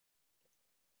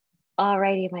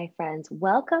Alrighty, my friends,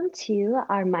 welcome to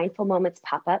our Mindful Moments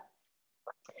pop-up.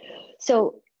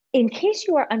 So in case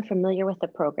you are unfamiliar with the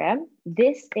program,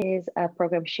 this is a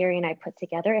program Sherry and I put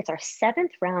together. It's our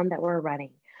 7th round that we're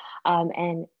running.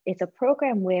 And it's a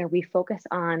program where we focus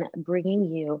on bringing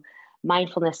you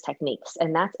mindfulness techniques,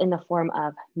 and that's in the form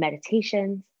of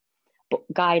meditations,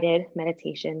 guided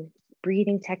meditation,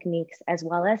 breathing techniques, as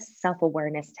well as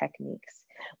self-awareness techniques.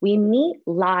 We meet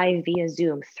live via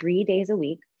Zoom 3 days a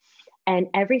week. And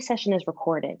every session is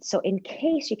recorded. So in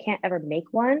case you can't ever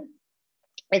make one,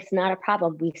 it's not a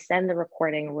problem. We send the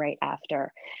recording right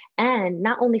after. And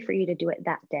not only for you to do it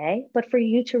that day, but for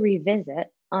you to revisit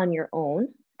on your own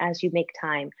as you make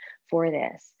time for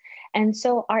this. And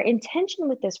so our intention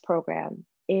with this program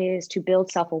is to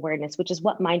build self-awareness, which is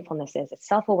what mindfulness is. It's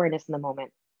self-awareness in the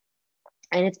moment.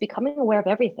 And it's becoming aware of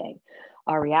everything,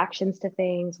 our reactions to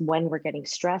things, when we're getting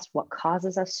stressed, what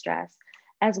causes us stress,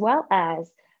 as well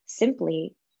as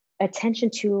simply attention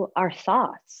to our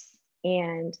thoughts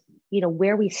and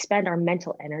where we spend our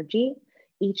mental energy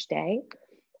each day,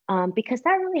 because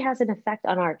that really has an effect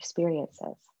on our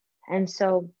experiences. And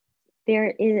so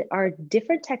are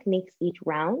different techniques each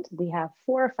round. We have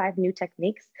 4 or 5 new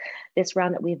techniques this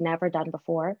round that we've never done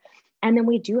before. And then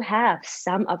we do have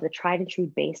some of the tried and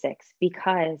true basics,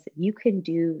 because you can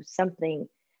do something,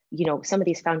 some of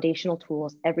these foundational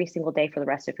tools every single day for the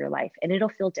rest of your life, and it'll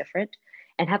feel different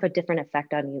and have a different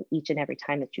effect on you each and every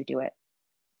time that you do it.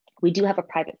 We do have a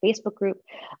private Facebook group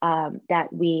that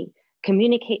we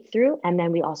communicate through, and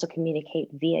then we also communicate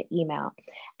via email.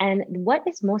 And what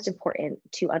is most important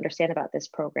to understand about this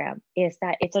program is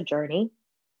that it's a journey,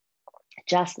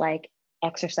 just like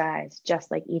exercise,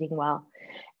 just like eating well.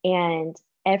 And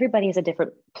everybody is a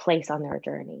different place on their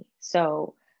journey.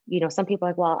 So, some people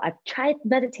are like, well, I've tried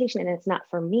meditation and it's not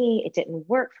for me. It didn't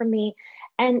work for me.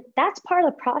 And that's part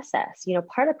of the process.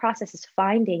 Part of the process is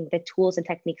finding the tools and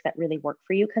techniques that really work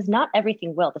for you, because not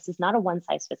everything will. This is not a one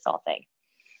size fits all thing.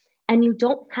 And you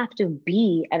don't have to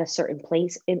be at a certain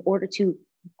place in order to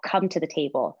come to the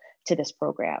table to this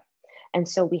program. And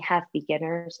so we have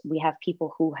beginners, we have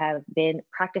people who have been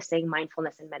practicing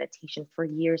mindfulness and meditation for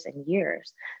years and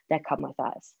years that come with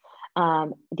us.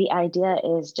 The idea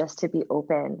is just to be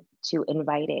open to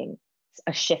inviting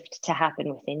a shift to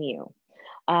happen within you.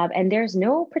 And there's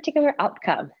no particular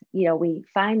outcome. We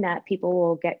find that people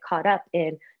will get caught up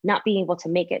in not being able to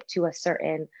make it to a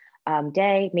certain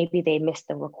day. Maybe they missed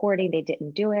the recording, they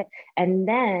didn't do it. And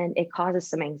then it causes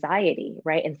some anxiety,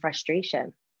 right? And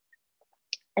frustration.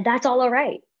 And that's all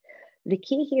right. The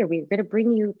key here, we're going to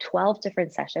bring you 12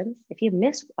 different sessions. If you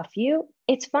miss a few,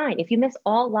 it's fine. If you miss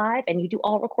all live and you do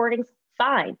all recordings,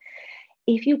 fine.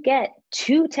 If you get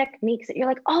 2 techniques that you're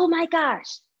like, oh my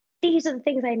gosh, these are the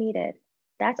things I needed,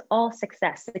 that's all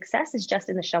success. Success is just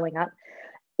in the showing up,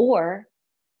 or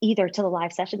either to the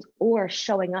live sessions or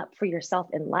showing up for yourself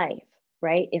in life,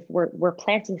 right? If we're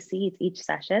planting seeds each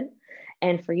session,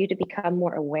 and for you to become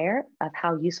more aware of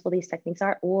how useful these techniques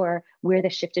are or where the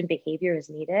shift in behavior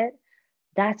is needed,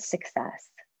 that's success,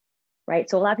 right?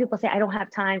 So a lot of people say, I don't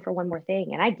have time for one more thing.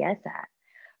 And I get that,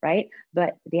 right?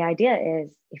 But the idea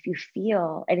is, if you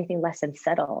feel anything less than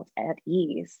settled, at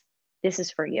ease, this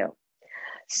is for you.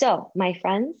 So my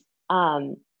friends,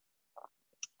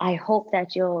 I hope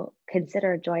that you'll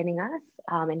consider joining us.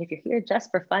 And if you're here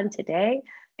just for fun today,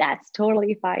 that's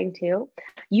totally fine too.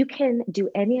 You can do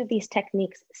any of these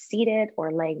techniques seated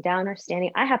or laying down or standing.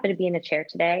 I happen to be in a chair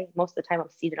today. Most of the time I'm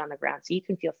seated on the ground, so you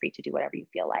can feel free to do whatever you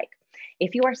feel like.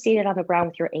 If you are seated on the ground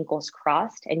with your ankles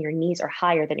crossed and your knees are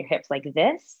higher than your hips like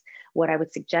this, what I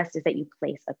would suggest is that you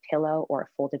place a pillow or a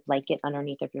folded blanket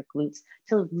underneath of your glutes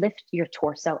to lift your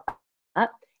torso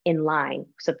up in line,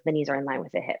 so the knees are in line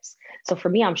with the hips. So for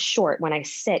me, I'm short. When I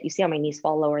sit, you see how my knees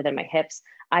fall lower than my hips.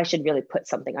 I should really put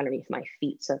something underneath my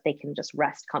feet so that they can just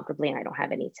rest comfortably and I don't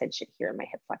have any tension here in my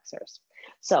hip flexors.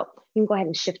 So you can go ahead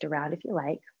and shift around if you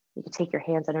like. You can take your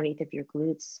hands underneath of your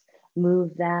glutes,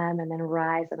 move them, and then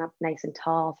rise them up nice and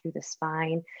tall through the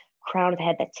spine. Crown of the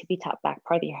head, that tippy top back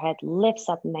part of your head lifts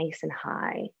up nice and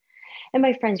high. And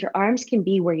my friends, your arms can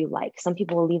be where you like. Some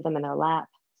people will leave them in their lap.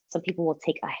 Some people will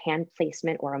take a hand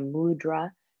placement or a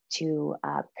mudra to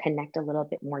connect a little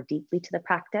bit more deeply to the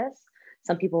practice.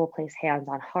 Some people will place hands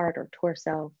on heart or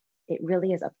torso. It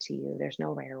really is up to you. There's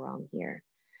no right or wrong here.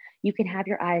 You can have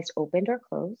your eyes opened or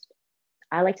closed.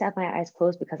 I like to have my eyes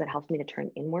closed because it helps me to turn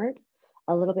inward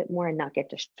a little bit more and not get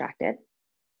distracted,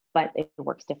 but it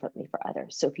works differently for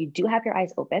others. So if you do have your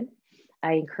eyes open,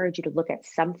 I encourage you to look at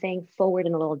something forward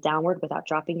and a little downward without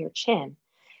dropping your chin,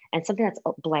 and something that's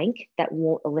blank that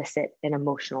won't elicit an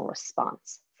emotional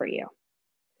response for you.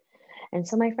 And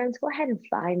so, my friends, go ahead and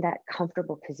find that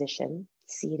comfortable position,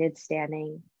 seated,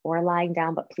 standing, or lying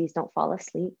down, but please don't fall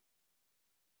asleep.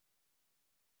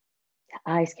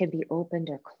 The eyes can be opened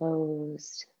or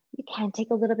closed. You can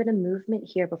take a little bit of movement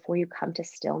here before you come to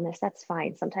stillness. That's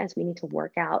fine. Sometimes we need to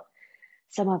work out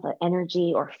some of the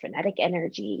energy or frenetic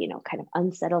energy, kind of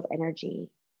unsettled energy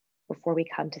before we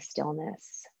come to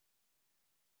stillness.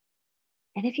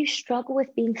 And if you struggle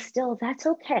with being still, that's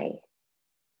okay.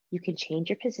 You can change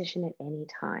your position at any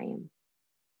time.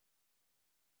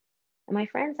 And my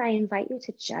friends, I invite you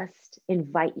to just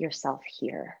invite yourself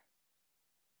here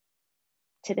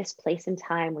to this place and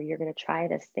time where you're going to try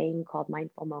this thing called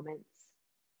mindful moments.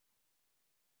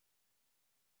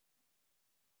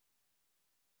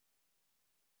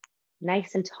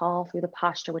 Nice and tall through the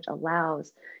posture, which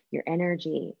allows your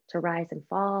energy to rise and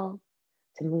fall,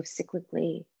 to move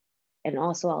cyclically, and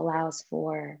also allows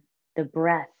for the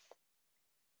breath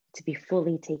to be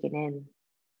fully taken in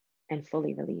and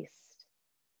fully released.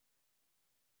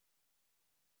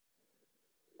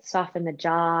 Soften the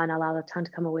jaw and allow the tongue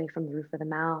to come away from the roof of the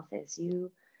mouth as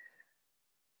you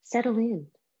settle in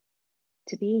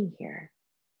to being here.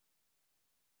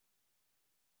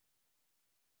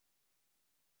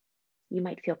 You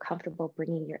might feel comfortable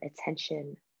bringing your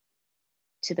attention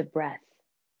to the breath,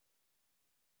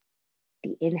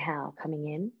 the inhale coming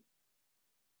in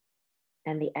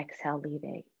and the exhale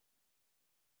leaving.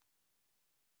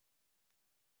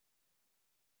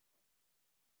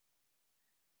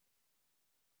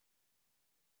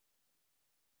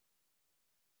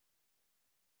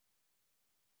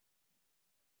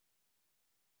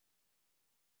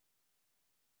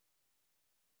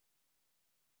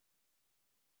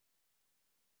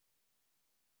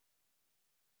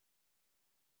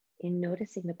 In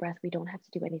noticing the breath, we don't have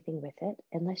to do anything with it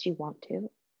unless you want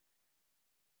to.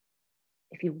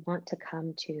 If you want to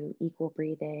come to equal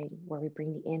breathing, where we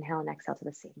bring the inhale and exhale to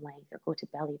the same length, or go to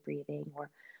belly breathing,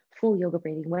 or full yoga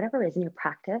breathing, whatever is in your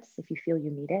practice, if you feel you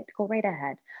need it, go right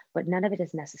ahead. But none of it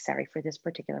is necessary for this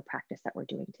particular practice that we're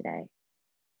doing today.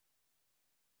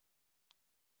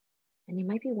 And you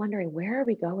might be wondering, where are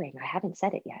we going? I haven't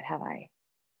said it yet, have I?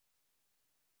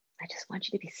 I just want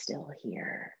you to be still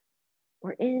here.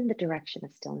 We're in the direction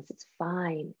of stillness. It's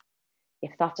fine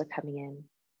if thoughts are coming in.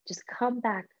 Just come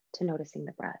back to noticing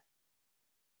the breath,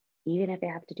 even if I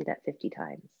have to do that 50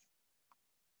 times.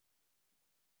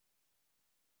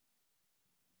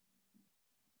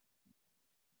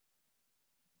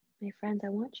 My friends, I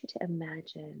want you to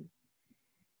imagine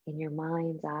in your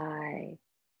mind's eye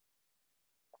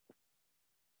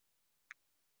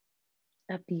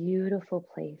a beautiful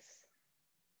place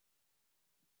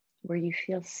where you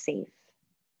feel safe.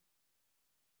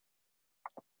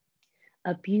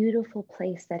 A beautiful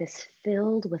place that is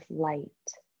filled with light.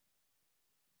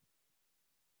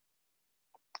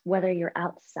 Whether you're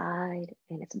outside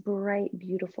and it's bright,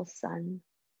 beautiful sun,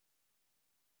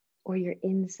 or you're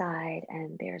inside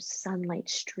and there's sunlight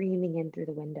streaming in through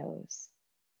the windows.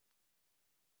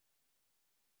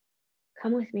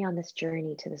 Come with me on this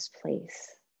journey to this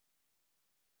place.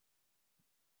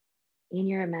 In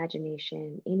your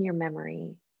imagination, in your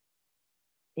memory,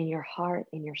 in your heart,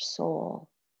 in your soul,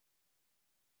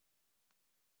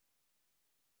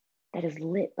 that is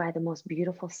lit by the most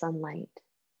beautiful sunlight.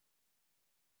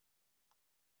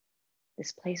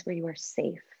 This place where you are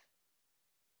safe.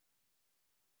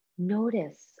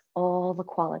 Notice all the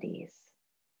qualities.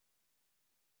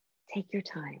 Take your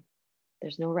time.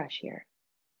 There's no rush here.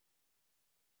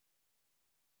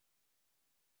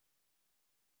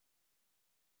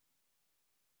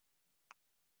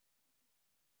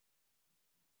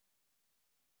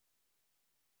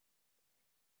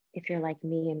 If you're like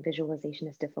me and visualization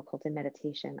is difficult in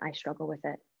meditation, I struggle with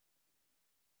it.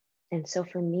 And so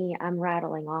for me, I'm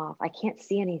rattling off. I can't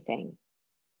see anything,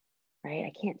 right?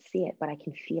 I can't see it, but I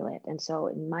can feel it. And so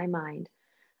in my mind,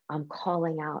 I'm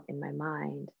calling out in my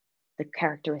mind the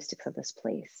characteristics of this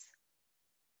place.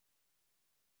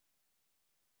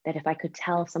 That if I could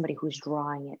tell somebody who's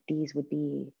drawing it, these would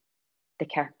be the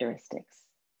characteristics.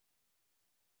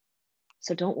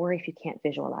 So don't worry if you can't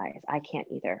visualize. I can't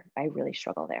either. I really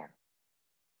struggle there.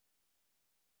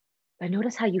 But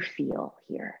notice how you feel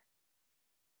here,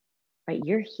 right?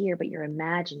 You're here, but you're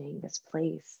imagining this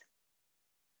place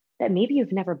that maybe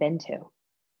you've never been to,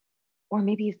 or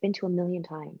maybe you've been to a million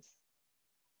times.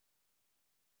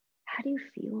 How do you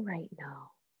feel right now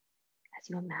as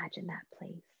you imagine that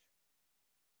place?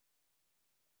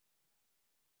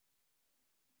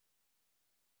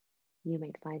 You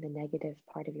might find the negative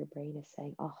part of your brain is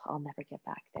saying, oh, I'll never get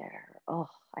back there. Oh,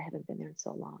 I haven't been there in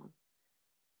so long.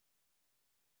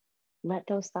 Let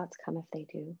those thoughts come if they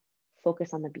do.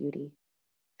 Focus on the beauty.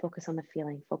 Focus on the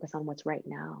feeling, focus on what's right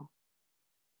now,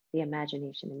 the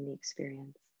imagination and the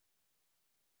experience.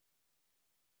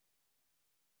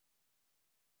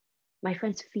 My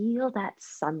friends, feel that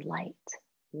sunlight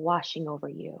washing over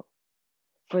you.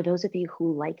 For those of you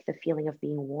who like the feeling of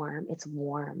being warm, it's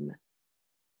warm.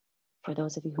 For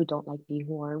those of you who don't like being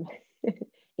warm,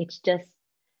 it's just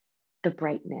the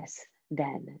brightness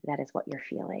then that is what you're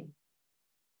feeling.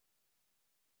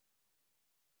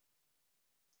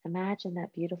 Imagine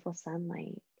that beautiful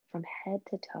sunlight from head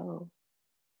to toe.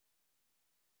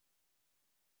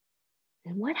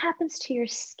 And what happens to your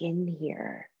skin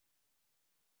here?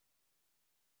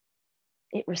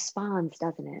 It responds,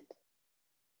 doesn't it?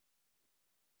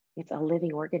 It's a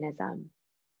living organism.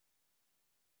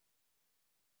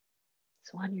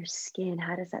 So on your skin,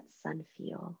 how does that sun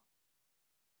feel?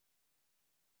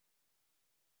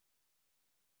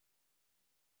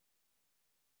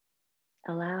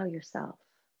 Allow yourself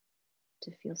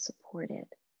to feel supported,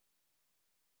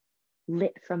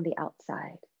 lit from the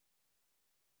outside.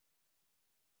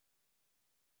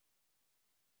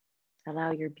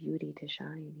 Allow your beauty to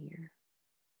shine here.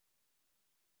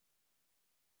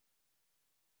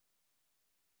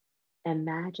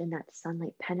 Imagine that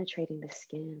sunlight penetrating the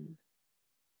skin,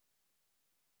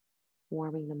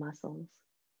 warming the muscles,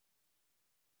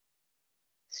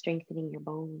 strengthening your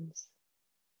bones,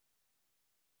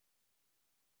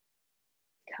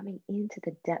 coming into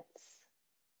the depths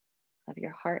of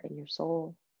your heart and your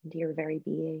soul, into your very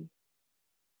being.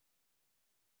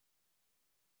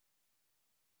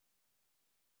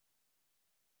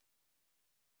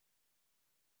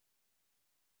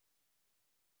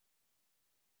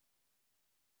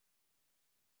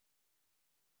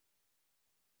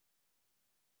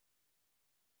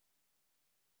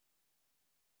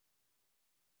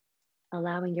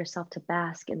 Allowing yourself to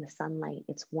bask in the sunlight,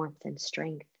 its warmth and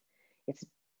strength, its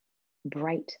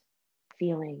bright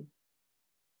feeling.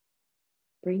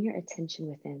 Bring your attention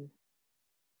within.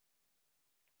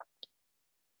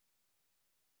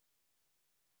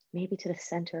 Maybe to the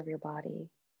center of your body,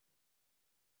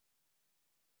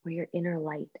 where your inner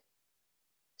light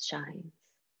shines.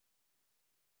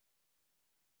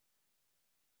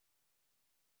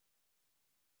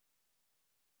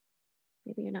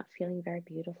 Maybe you're not feeling very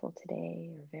beautiful today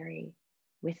or very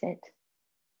with it,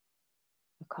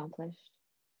 accomplished.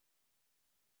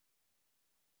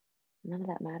 None of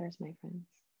that matters, my friends.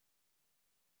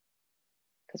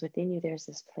 Because within you, there's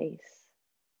this place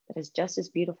that is just as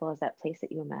beautiful as that place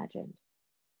that you imagined,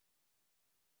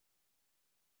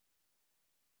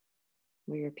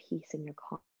 where your peace and your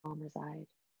calm reside,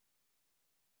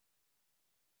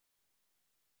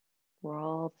 where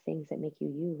all the things that make you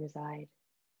you reside.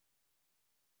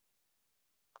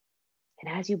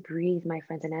 And as you breathe, my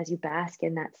friends, and as you bask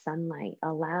in that sunlight,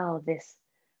 allow this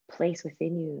place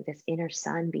within you, this inner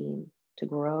sunbeam, to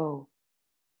grow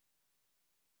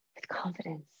with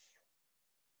confidence,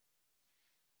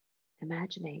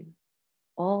 imagining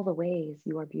all the ways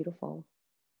you are beautiful,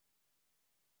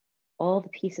 all the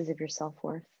pieces of your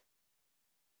self-worth,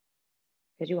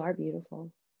 because you are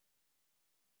beautiful,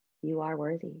 you are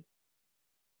worthy.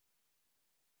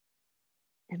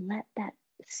 And let that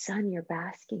sun you're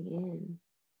basking in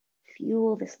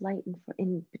fuel this light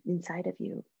inside of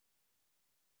you.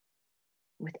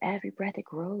 With every breath, it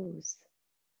grows.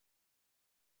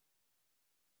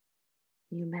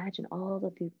 You imagine all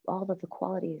of the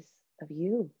qualities of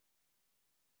you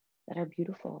that are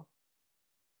beautiful,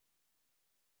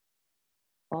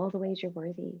 all the ways you're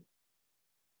worthy,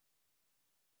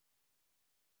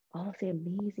 all of the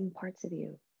amazing parts of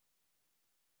you.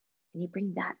 And you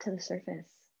bring that to the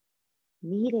surface,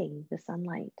 meeting the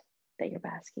sunlight that you're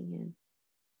basking in.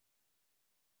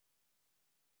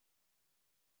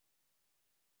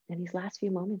 And these last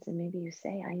few moments, and maybe you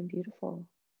say, I am beautiful.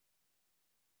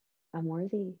 I'm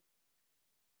worthy.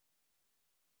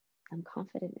 I'm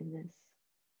confident in this.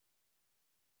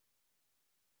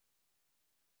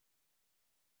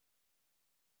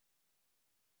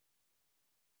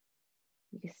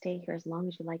 You can stay here as long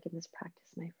as you like in this practice,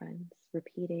 my friends,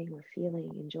 repeating or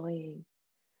feeling, enjoying.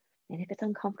 And if it's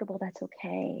uncomfortable, that's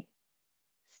okay.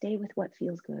 Stay with what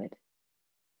feels good.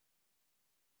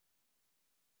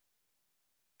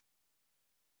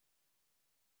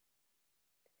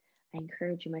 I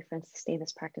encourage you, my friends, to stay in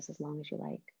this practice as long as you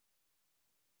like.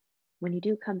 When you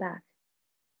do come back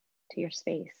to your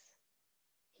space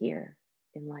here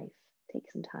in life, take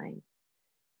some time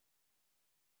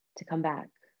to come back.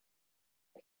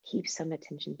 Keep some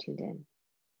attention tuned in.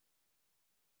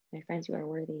 My friends, you are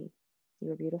worthy.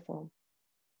 You are beautiful.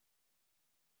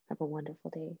 Have a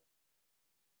wonderful day.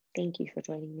 Thank you for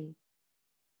joining me.